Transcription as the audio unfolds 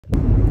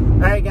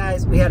right,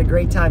 guys, we had a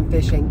great time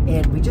fishing,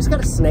 and we just got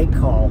a snake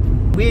call.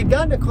 We had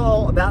gotten a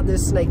call about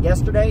this snake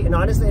yesterday, and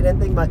honestly, I didn't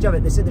think much of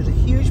it. They said there's a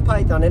huge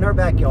python in our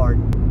backyard,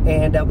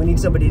 and we need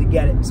somebody to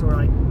get it. So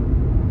we're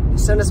like,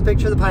 send us a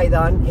picture of the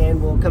python,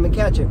 and we'll come and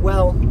catch it.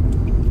 Well,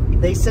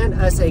 they sent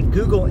us a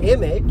Google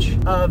image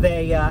of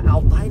a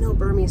albino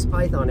Burmese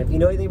python. If you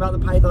know anything about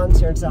the pythons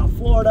here in South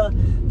Florida,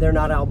 they're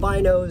not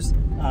albinos.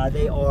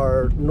 They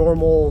are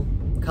normal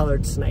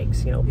colored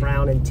snakes, you know,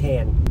 brown and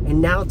tan.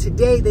 And now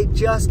today they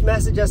just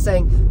messaged us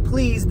saying,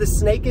 please, the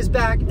snake is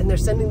back, and they're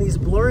sending these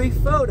blurry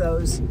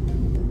photos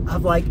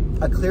of like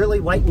a clearly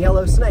white and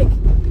yellow snake.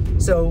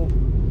 So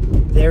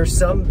there's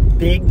some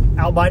big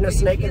albino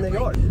snake in the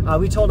yard.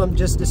 We told them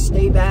just to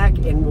stay back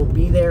and we'll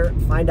be there,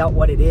 find out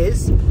what it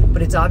is.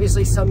 But it's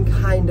obviously some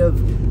kind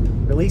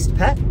of released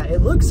pet.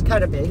 It looks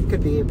kind of big,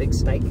 could be a big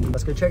snake.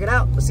 Let's go check it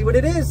out. Let's see what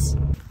it is.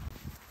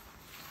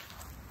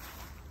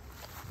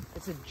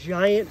 It's a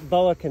giant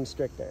boa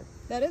constrictor.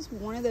 That is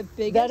one of the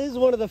biggest. That is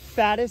one of the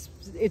fattest.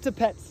 It's a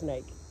pet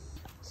snake.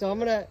 So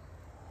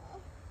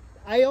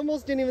I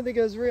almost didn't even think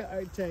it was real.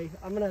 I'd say,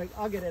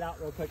 I'll get it out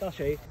real quick. I'll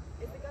show you.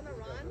 Is it gonna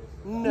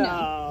run?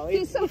 No.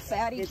 He's so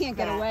fat, he can't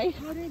get away.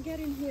 How did it get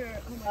in here?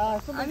 Oh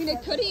my I mean,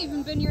 it could have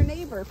even been your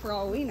neighbor for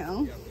all we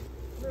know. Come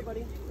here,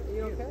 buddy. Are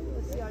you okay?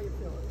 Let's see how you're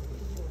feeling.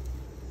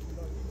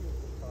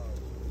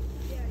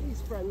 Yeah,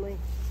 he's friendly.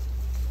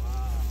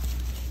 Wow.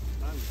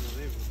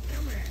 Unbelievable.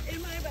 Come here,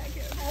 in my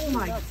backyard. Oh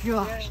my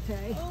gosh,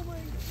 Tay. Oh my.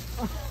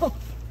 Oh,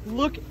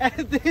 look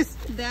at this.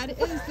 That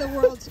is the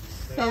world's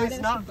Oh, fattest.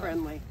 it's not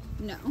friendly.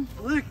 No.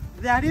 Look,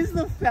 that is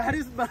the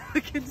fattest boa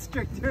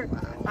constrictor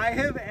I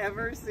have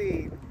ever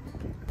seen.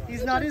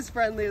 He's not as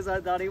friendly as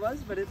I thought he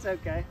was, but it's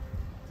okay.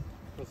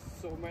 Because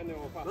so many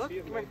of us Look,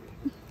 here, come here.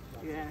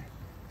 maybe. Yeah.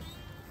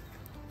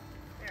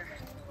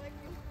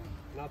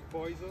 Not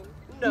poison?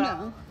 No.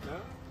 No?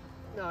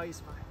 No, he's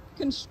fine.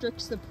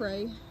 Constricts the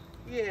prey.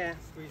 Yeah.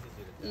 Squeezes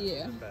it. down.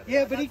 Yeah. It's better.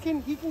 Yeah, but he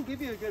can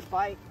give you a good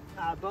bite.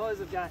 Boas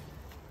have got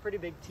pretty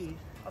big teeth.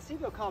 I'll see if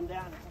he'll calm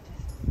down.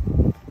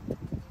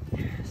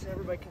 So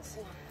everybody can see.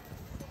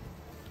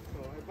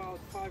 So about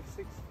 5-6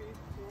 feet.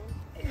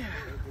 Yeah.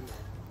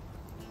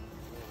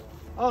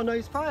 Oh no,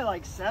 he's probably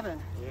like 7.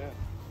 Yeah.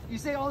 You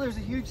say, oh, there's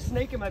a huge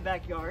snake in my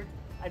backyard.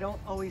 I don't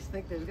always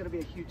think there's gonna be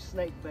a huge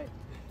snake, but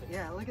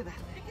yeah, look at that.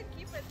 I can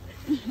keep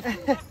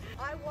it.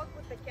 I walk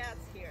with the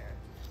cats here.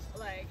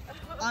 Like.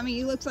 I mean,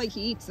 he looks like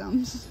he eats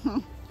them.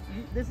 So.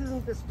 This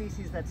isn't the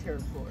species that's here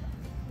in Florida.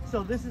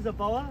 So this is a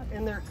boa,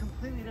 and they're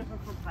completely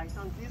different from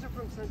pythons. These are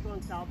from Central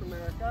and South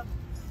America.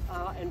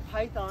 And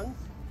pythons,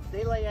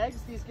 they lay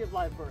eggs, these give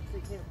live birth.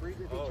 They can't breed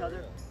with each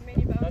other.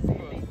 Many bones, That's I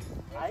good. think.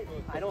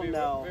 I don't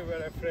know. We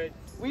were afraid.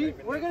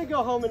 We're gonna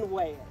go home and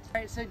weigh it.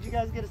 All right, so did you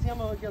guys get to see him?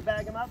 I'm gonna go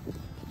bag him up.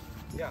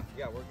 Yeah,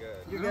 we're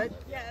good. You good?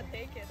 Yeah,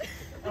 take it.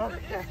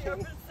 Okay.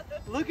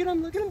 Look at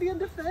him being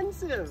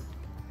defensive.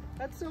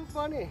 That's so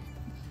funny.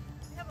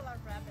 We have a lot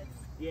of rabbits.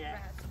 Yeah.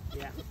 Rats.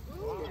 Yeah.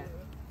 Ooh.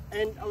 Yeah.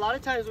 And a lot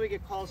of times we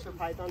get calls for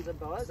pythons and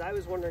boas. I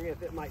was wondering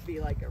if it might be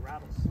like a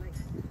rattlesnake,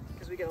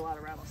 because we get a lot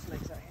of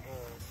rattlesnakes out here.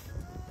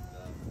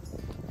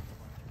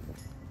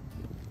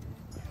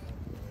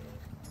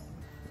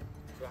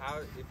 So how,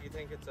 if you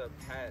think it's a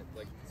pet,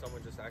 like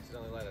someone just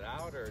accidentally let it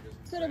out, or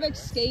just Could have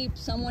escaped.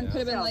 Someone could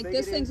have been How like, big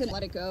this it thing's is. gonna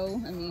let it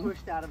go. I mean,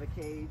 Pushed out of a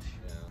cage.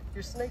 Yeah.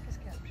 Your snake is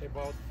captured.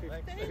 About 50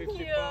 Thank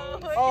you.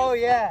 pounds. Oh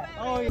yeah.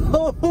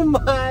 Oh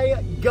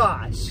my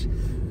gosh.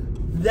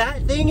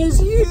 That thing is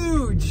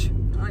huge.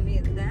 I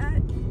mean,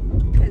 that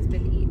has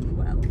been eaten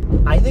well.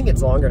 I think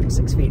it's longer than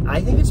 6 feet.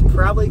 I think it's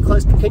probably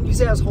close to, can you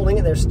say I was holding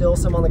it? There's still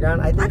some on the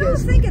ground. I I don't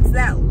it's, think it's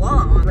that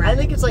long. I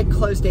think it's like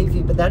close to 8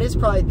 feet, but that is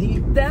probably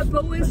That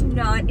boa is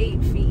not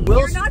 8 feet. Well,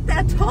 You're not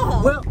that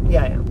tall. Well,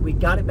 yeah. We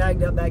got it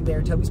bagged up back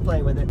there. Toby's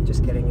playing with it.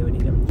 Just kidding, you would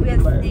eat him. we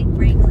have snake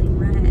wrangling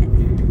rat.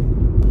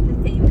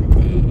 The theme of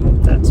the day.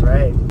 That's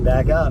right.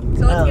 Back up.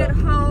 So let's get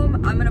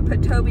home. I'm gonna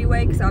put Toby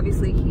away because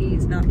obviously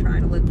he's not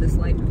trying to live this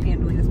life of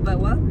handling this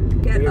boa.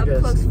 Get up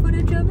close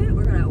footage of it.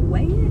 We're gonna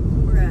weigh it.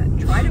 We're gonna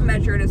try to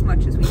measure it as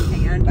much as we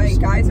can. like,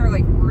 guys are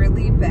like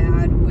really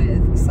bad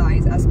with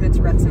size estimates.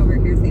 Rhett's over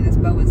here saying this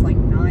boa is like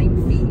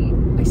 9 feet.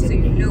 So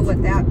you know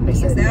what that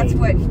means. That's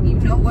what, you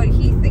know what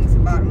he thinks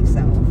about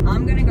himself.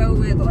 I'm gonna go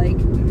with like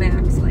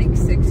max like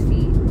 6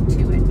 feet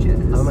 2 inches.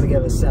 I'm gonna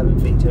give it 7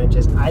 feet 2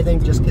 inches. I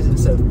think just because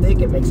it's so thick,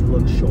 it makes it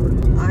look short.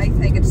 I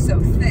think it's so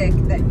thick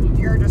that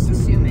you're just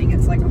assuming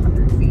it's like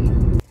 100 feet.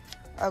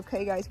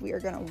 Okay guys, we are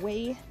gonna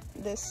weigh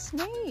this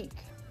snake.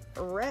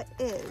 Rhett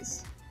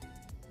is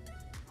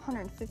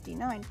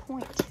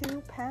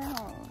 159.2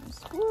 pounds.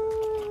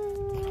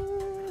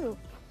 Woo!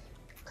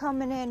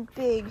 Coming in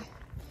big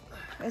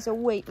as a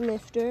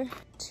weightlifter.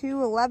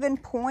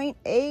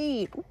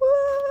 211.8.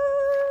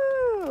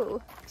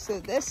 Woo! So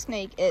this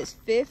snake is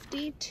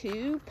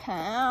 52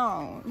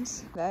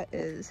 pounds. That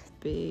is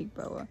big,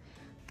 boa.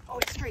 Oh,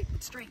 it's straight.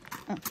 It's straight.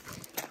 Oh.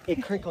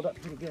 It crinkled up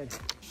pretty good.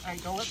 All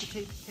right, don't let the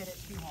tape hit it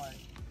too hard.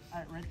 All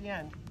right, right at the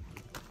end.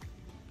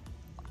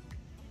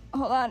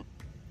 Hold on.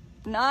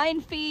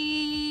 9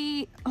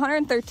 feet,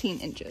 113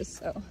 inches.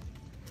 So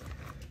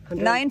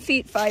 9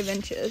 feet 5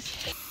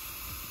 inches.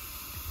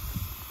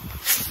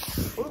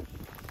 Ooh.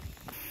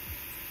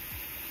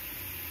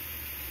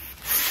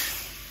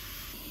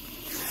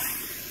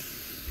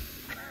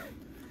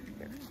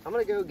 I'm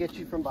gonna go get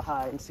you from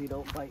behind so you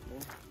don't bite me.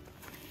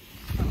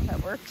 Oh,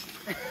 that works.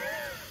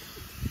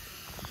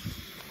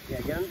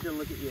 Yeah, get him to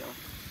look at you.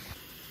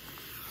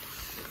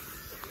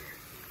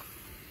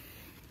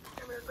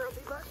 Come here, girl,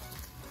 be butt.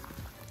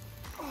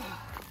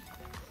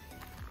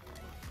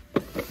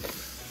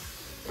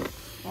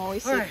 Oh,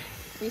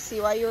 we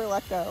see why you were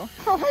let go.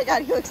 Oh my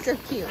god, he looks so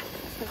cute.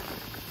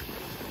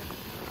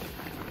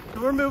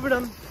 So we're moving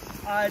him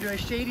to a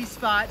shady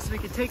spot so we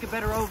can take a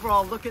better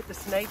overall look at the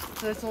snake.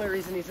 So that's the only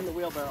reason he's in the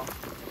wheelbarrow.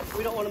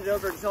 We don't want him to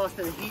overexhaust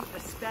in the heat,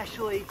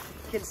 especially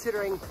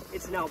considering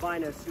it's an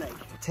albino snake.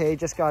 Tay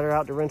just got her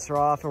out to rinse her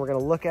off, and we're gonna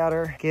look at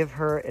her, give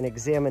her an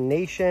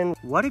examination.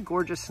 What a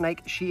gorgeous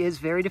snake. She is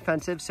very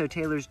defensive, so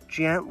Taylor's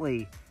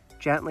gently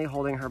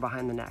holding her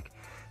behind the neck.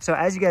 So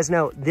as you guys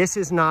know, this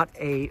is not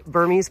a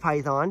Burmese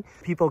python.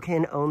 People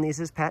can own these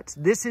as pets.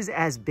 This is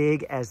as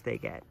big as they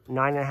get,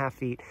 9.5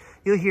 feet.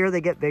 You'll hear they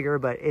get bigger,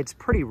 but it's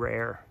pretty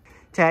rare.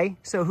 Tay,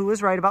 so who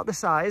was right about the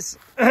size?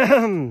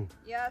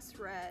 Yes,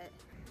 Rhett.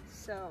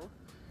 So,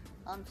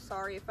 I'm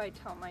sorry if I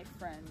tell my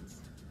friends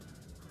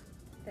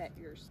that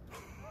you're,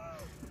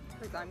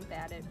 because I'm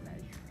bad at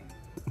measuring.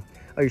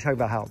 Oh, you're talking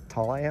about how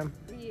tall I am?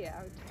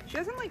 Yeah. She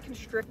doesn't like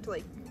constrict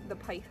like the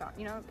python.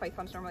 You know,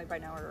 pythons normally by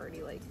now are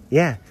already like.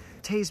 Yeah.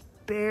 Tay's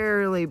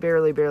barely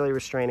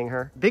restraining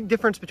her. Big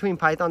difference between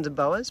pythons and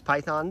boas.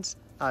 Pythons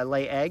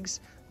lay eggs.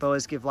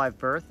 Boas give live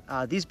birth.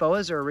 These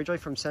boas are originally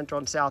from Central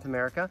and South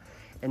America,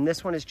 and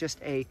this one is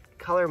just a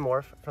color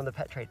morph from the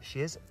pet trade.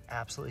 She is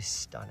absolutely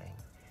stunning.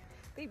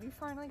 Babe, you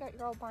finally got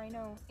your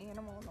albino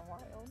animal in the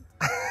wild.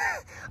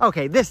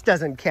 Okay, this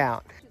doesn't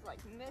count. She's like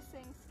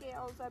missing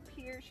scales up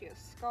here. She has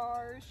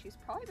scars. She's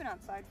probably been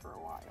outside for a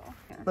while.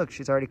 Yeah. Look,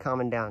 she's already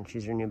calming down.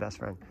 She's your new best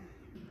friend.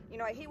 You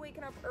know, I hate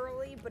waking up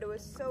early, but it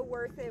was so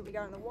worth it. We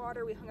got in the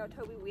water, we hung out with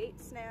Toby, we ate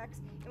snacks,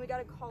 and we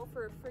got a call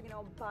for a friggin'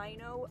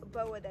 albino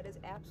boa that is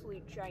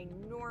absolutely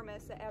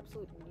ginormous, an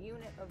absolute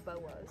unit of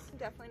boas.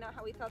 Definitely not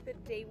how we thought the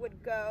day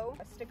would go.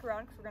 Stick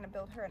around because we're gonna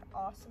build her an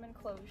awesome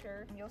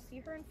enclosure, and you'll see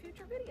her in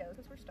future videos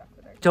because we're stuck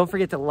with her. Don't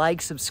forget to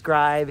like,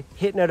 subscribe,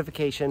 hit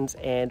notifications,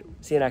 and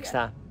see you next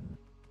time.